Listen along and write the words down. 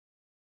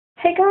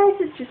Hey guys,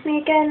 it's just me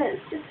again.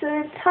 It's just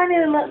a tiny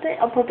little update.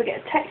 I'll probably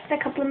get a text in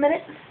a couple of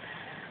minutes.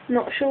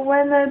 Not sure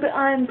when though, but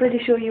I'm pretty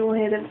sure you will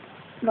hear the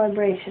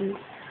vibrations.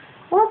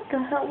 What the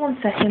hell? 1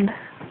 second.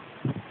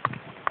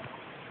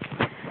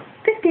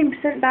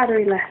 15%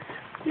 battery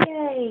left.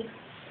 Yay!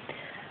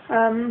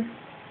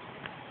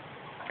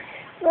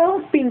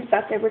 Well, Bean's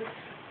birthday was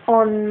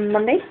on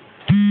Monday.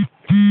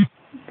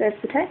 There's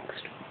the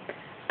text.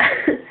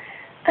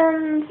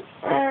 And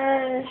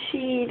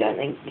she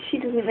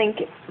doesn't think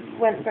it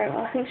went very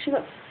well. I think she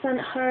got sent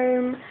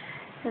home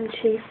and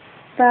she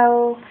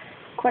fell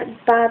quite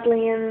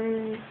badly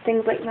and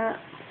things like that.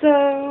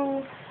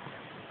 So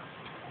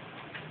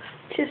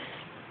just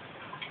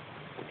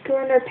go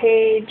on her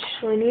page,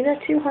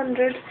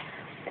 Lenina200,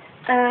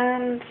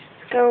 and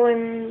go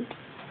and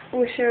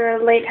wish her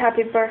a late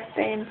happy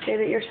birthday and say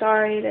that you're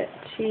sorry that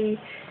she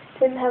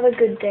didn't have a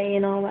good day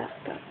and all that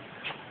stuff.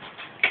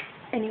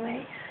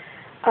 Anyway,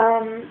 I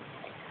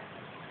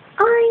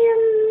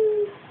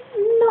am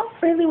not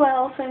really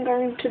well, so I'm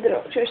going to the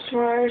doctor's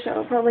tomorrow, so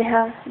I'll probably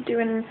have to do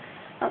an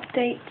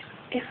update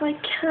if I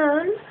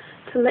can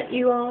to let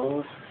you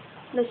all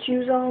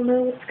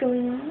know what's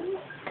going on.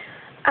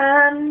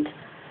 And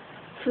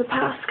for the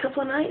past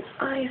couple of nights,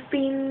 I've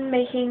been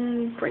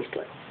making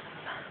bracelets.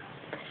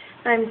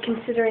 I'm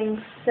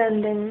considering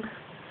sending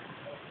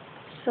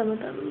some of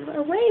them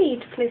away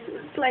to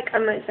places. Like, I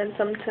might send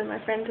some to my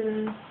friends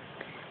in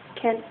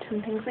Kent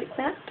and things like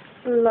that.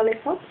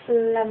 Lollipops,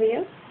 love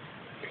you.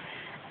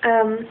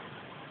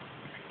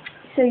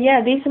 So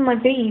yeah, these are my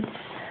beads.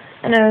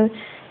 I know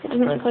it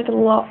doesn't look like a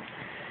lot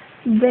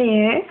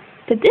there,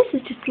 but these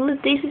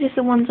are just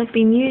the ones I've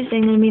been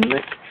using. I mean,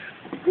 look,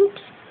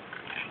 oops,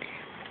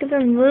 look at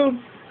them,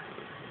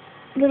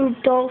 little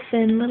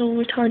dolphin, little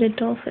retarded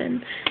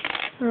dolphin.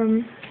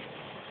 A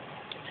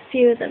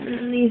few of them,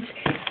 and these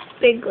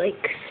big,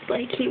 like,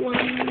 spiky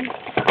ones,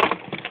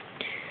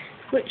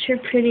 which are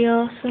pretty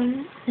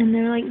awesome, and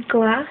they're like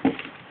glass.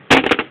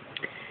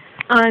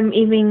 I'm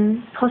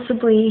even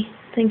possibly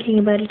thinking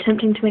about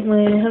attempting to make my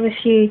own. I have a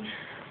few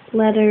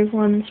leather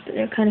ones, but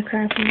they're kind of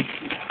crappy.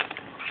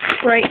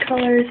 Bright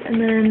colors, and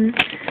then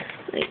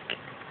like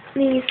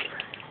these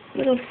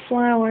little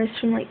flowers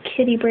from like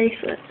kitty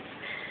bracelets.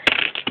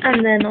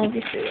 And then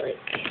obviously, like,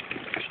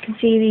 you can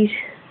see these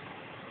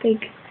big,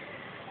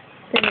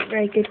 they're not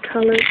very good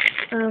colors.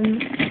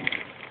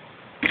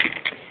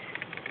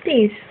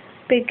 These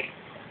big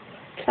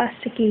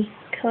plasticky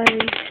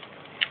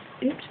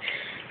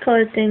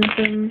colored things.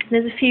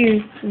 There's a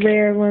few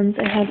rare ones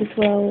I have as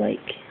well, like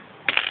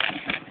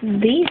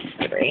these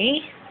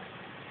three,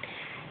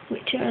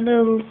 which are a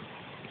little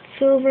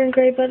silver and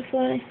grey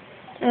butterfly,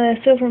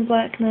 silver and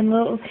black, and then a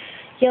little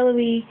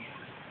yellowy,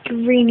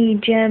 greeny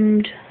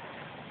gemmed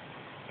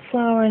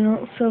flower and a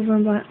little silver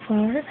and black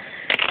flower.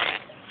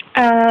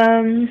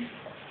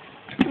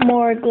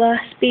 More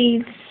glass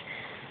beads,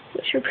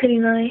 which are pretty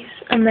nice,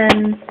 and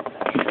then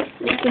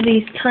lots of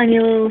these tiny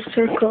little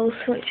circles,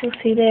 which you'll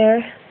see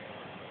there,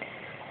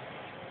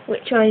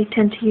 which I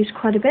tend to use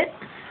quite a bit.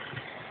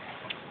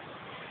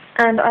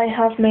 And I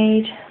have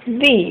made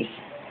these.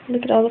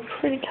 Look at all the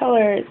pretty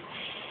colors.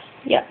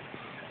 Yep.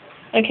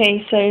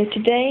 Okay, so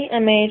today I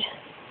made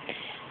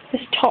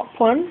this top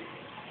one,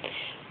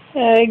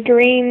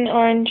 green,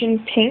 orange, and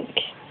pink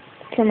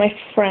for my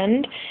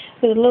friend,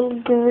 with a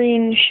little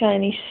green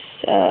shiny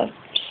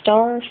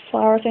star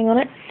flower thing on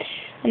it.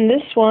 And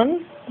this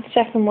one, the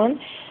second one,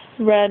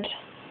 red,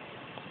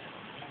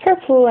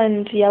 purple,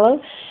 and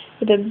yellow,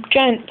 with a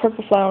giant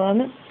purple flower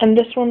on it. And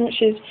this one,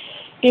 which is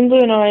green, blue,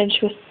 and orange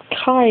with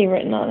Kai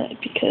written on it,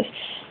 because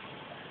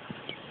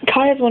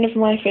Kai is one of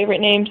my favourite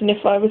names, and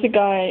if I was a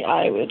guy,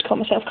 I would call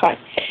myself Kai.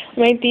 I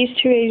made these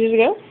 2 ages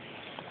ago.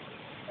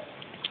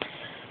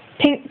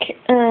 Pink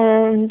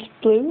and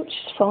blue, which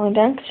is falling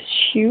down because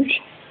it's huge.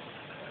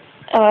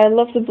 I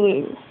love the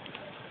blue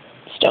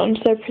stones,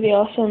 they're pretty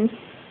awesome.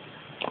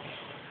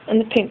 And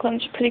the pink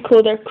ones are pretty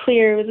cool, they're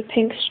clear with a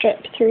pink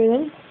strip through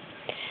them.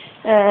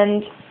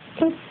 And,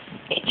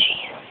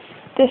 itchy.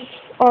 This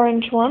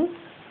orange one,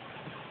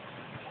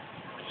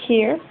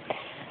 here,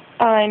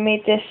 I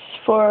made this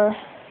for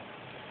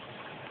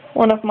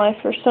one of my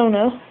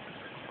persona,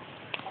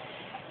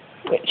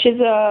 which is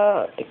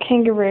a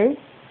kangaroo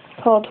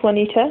called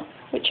Juanita,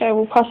 which I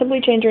will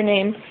possibly change her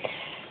name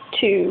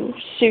to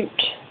suit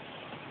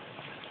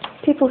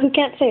people who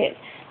can't say it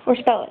or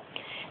spell it.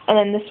 And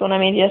then this one I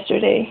made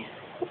yesterday,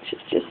 which is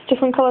just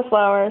different color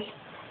flowers,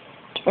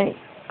 different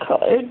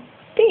colored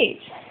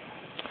beads.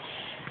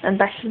 And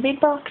back to the bead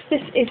box.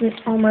 This isn't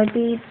all my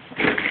beads.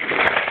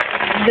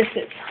 This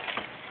is.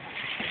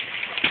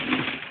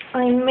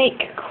 I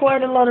make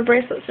quite a lot of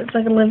bracelets. It's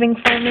like a living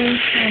for me,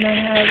 and I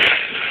have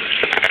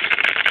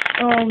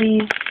all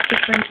these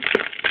different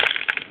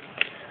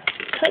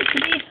types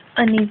of beads.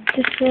 I need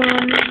this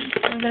one.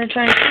 I'm going to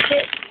try and keep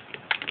it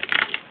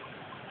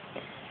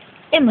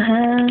in my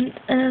hand,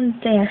 and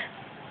there.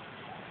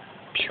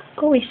 Pew,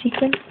 go away,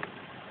 sequin.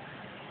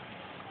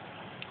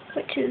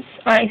 Which is,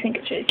 I think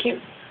it's really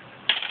cute.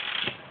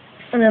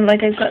 And then,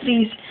 like, I've got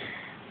these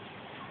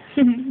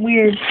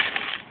weird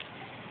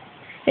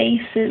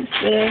faces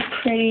that are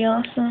pretty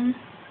awesome.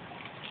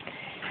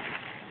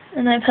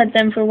 And I've had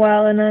them for a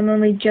while, and I'm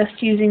only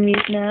just using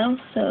these now,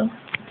 so.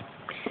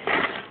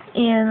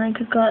 And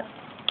like I've got,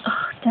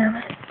 oh damn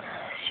it,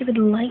 stupid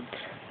lights.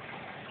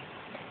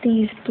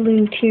 These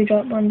blue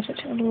teardrop ones,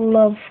 which I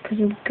love because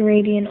of the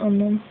gradient on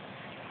them.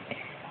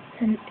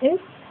 And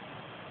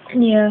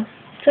yeah,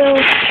 so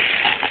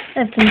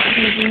I've been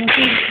using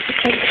these. It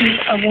takes me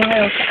a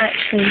while to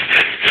actually,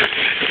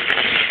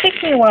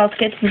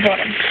 get to the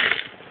bottom.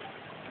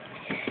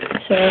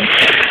 So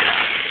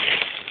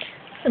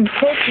I'm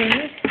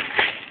hoping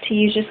to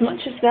use as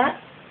much of that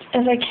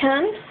as I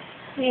can.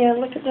 Yeah,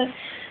 look at the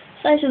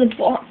size of the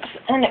box,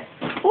 and it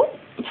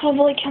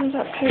probably comes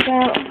up to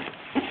about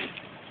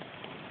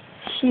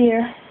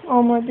here,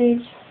 all my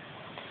beads.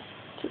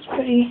 So it's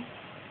pretty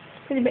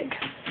big.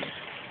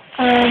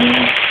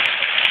 And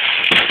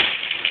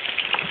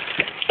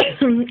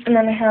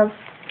then I have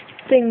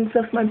things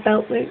of my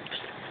belt loops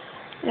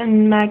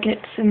and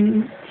maggots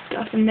and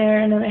stuff in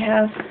there, and then I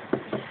have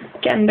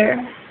gander,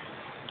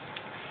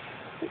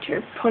 which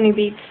are pony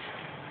beads,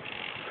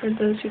 for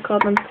those who call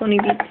them pony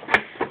beads.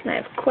 And I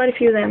have quite a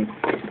few of them,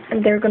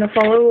 and they're going to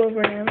fall all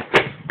over now.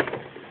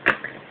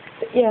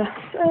 But yeah,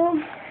 so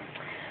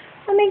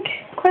I make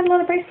quite a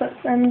lot of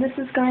bracelets, and this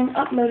is going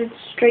uploaded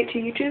straight to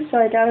YouTube, so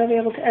I doubt I'll be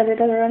able to edit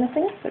it or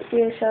anything, but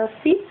we shall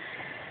see.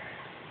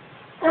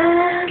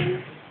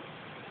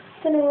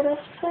 Don't know what else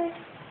to say.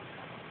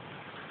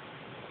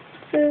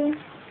 So,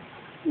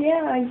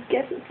 yeah, I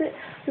guess that's it.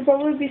 You'll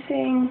probably be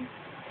seeing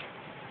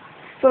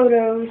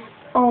photos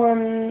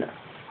on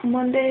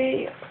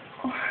Monday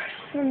or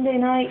Sunday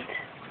night.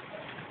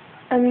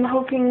 I'm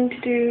hoping to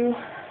do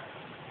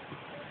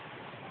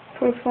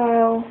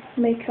profile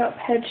makeup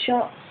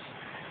headshots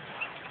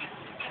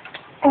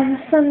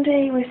on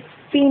Sunday with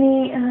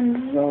Beanie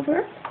and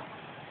Rover.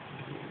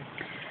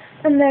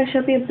 And there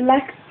shall be a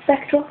black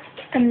backdrop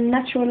and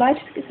natural light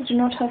because I do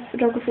not have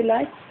photography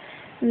lights,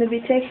 and they'll be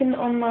taken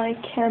on my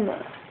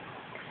camera.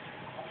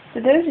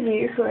 For those of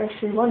you who are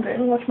actually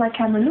wondering what my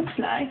camera looks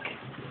like,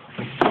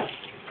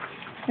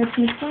 let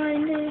me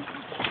find it.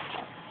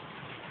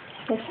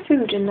 There's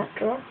food in that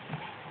drawer.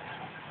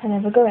 I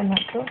never go in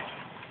that drawer.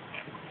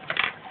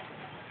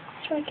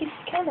 Try to get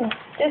the camera.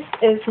 This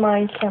is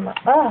my camera.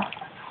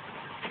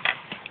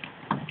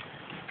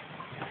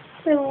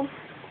 Little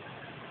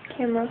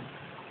camera.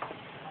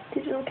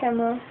 Digital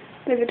camera.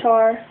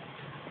 Vivitar.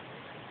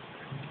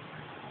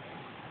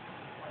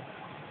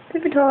 I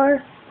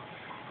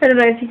don't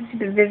know if you can see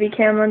the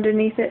Vivicam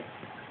underneath it.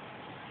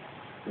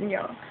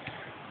 Yeah.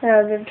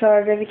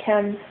 Vivitar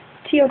Vivicam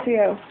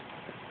T030.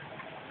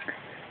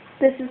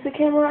 This is the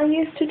camera I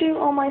use to do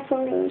all my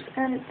photos,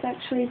 and it's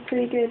actually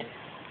pretty good.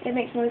 It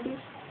makes noises.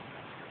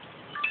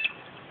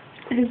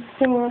 It's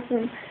so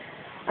awesome.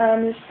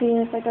 I'm just seeing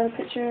if I got a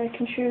picture I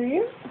can show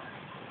you.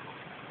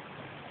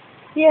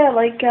 Yeah,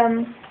 like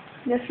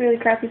this really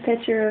crappy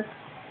picture of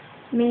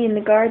me in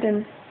the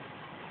garden.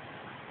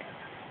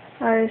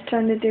 I was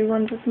trying to do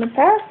ones with my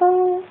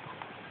parasol.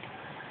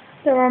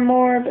 There are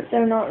more, but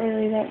they're not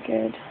really that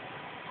good.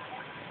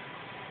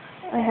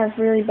 I have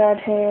really bad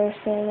hair,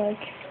 so like,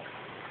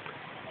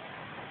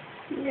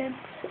 it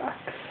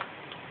sucks.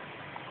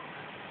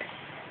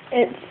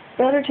 It's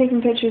better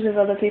taking pictures of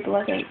other people,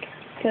 I think,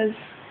 because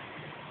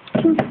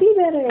you can see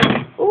better.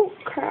 Oh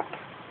crap!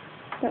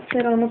 That's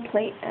it on the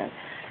plate now.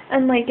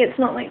 And like, it's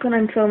not like when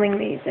I'm filming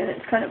these and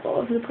it's kind of all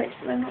over the place,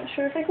 and I'm not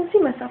sure if I can see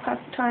myself half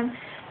the time.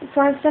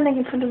 So I'm standing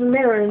in front of a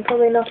mirror and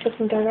probably not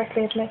looking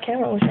directly at my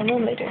camera, which I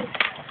normally do.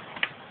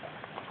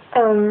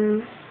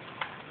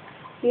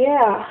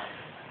 Yeah,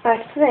 I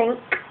think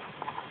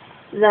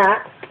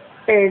that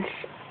is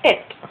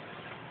it.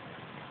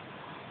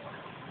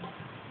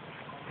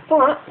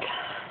 But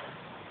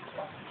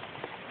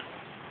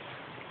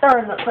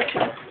I'm not quite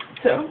sure.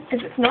 So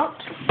if it's not,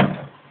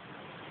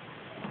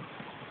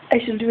 I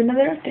shall do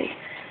another update.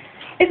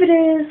 If it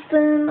is,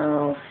 then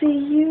I'll see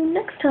you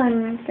next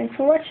time. Thanks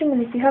for watching,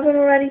 and if you haven't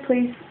already,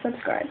 please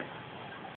subscribe.